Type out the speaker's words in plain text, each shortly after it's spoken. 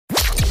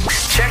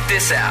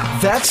this app.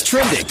 That's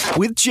Trending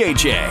with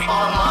JJ.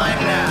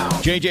 Online now.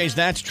 JJ's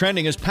That's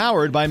Trending is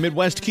powered by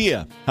Midwest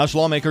Kia. House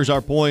lawmakers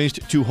are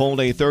poised to hold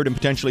a third and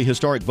potentially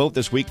historic vote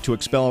this week to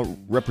expel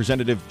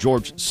Representative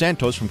George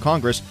Santos from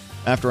Congress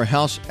after a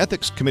House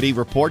Ethics Committee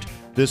report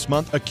this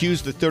month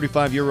accused the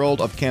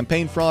 35-year-old of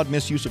campaign fraud,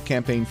 misuse of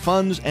campaign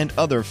funds, and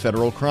other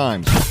federal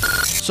crimes.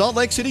 Salt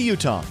Lake City,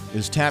 Utah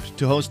is tapped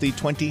to host the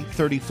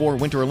 2034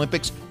 Winter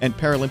Olympics and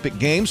Paralympic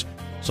Games.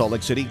 Salt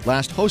Lake City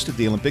last hosted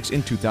the Olympics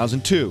in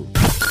 2002.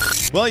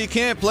 Well, you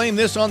can't blame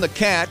this on the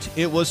cat.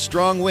 It was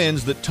strong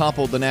winds that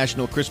toppled the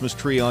national Christmas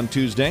tree on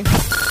Tuesday.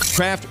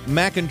 Kraft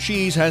Mac and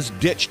Cheese has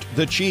ditched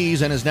the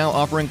cheese and is now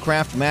offering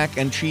Kraft Mac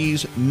and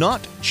Cheese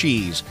not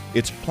cheese.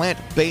 It's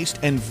plant-based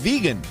and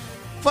vegan.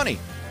 Funny,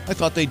 I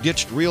thought they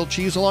ditched real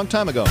cheese a long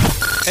time ago.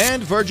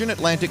 And Virgin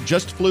Atlantic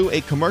just flew a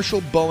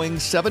commercial Boeing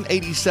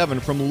 787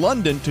 from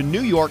London to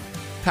New York,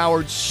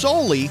 powered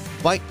solely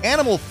by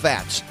animal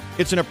fats.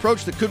 It's an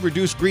approach that could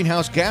reduce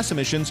greenhouse gas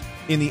emissions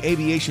in the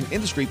aviation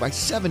industry by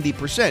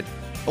 70%.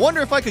 I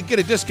wonder if I could get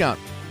a discount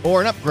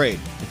or an upgrade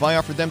if I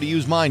offered them to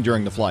use mine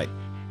during the flight.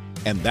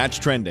 And that's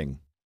trending.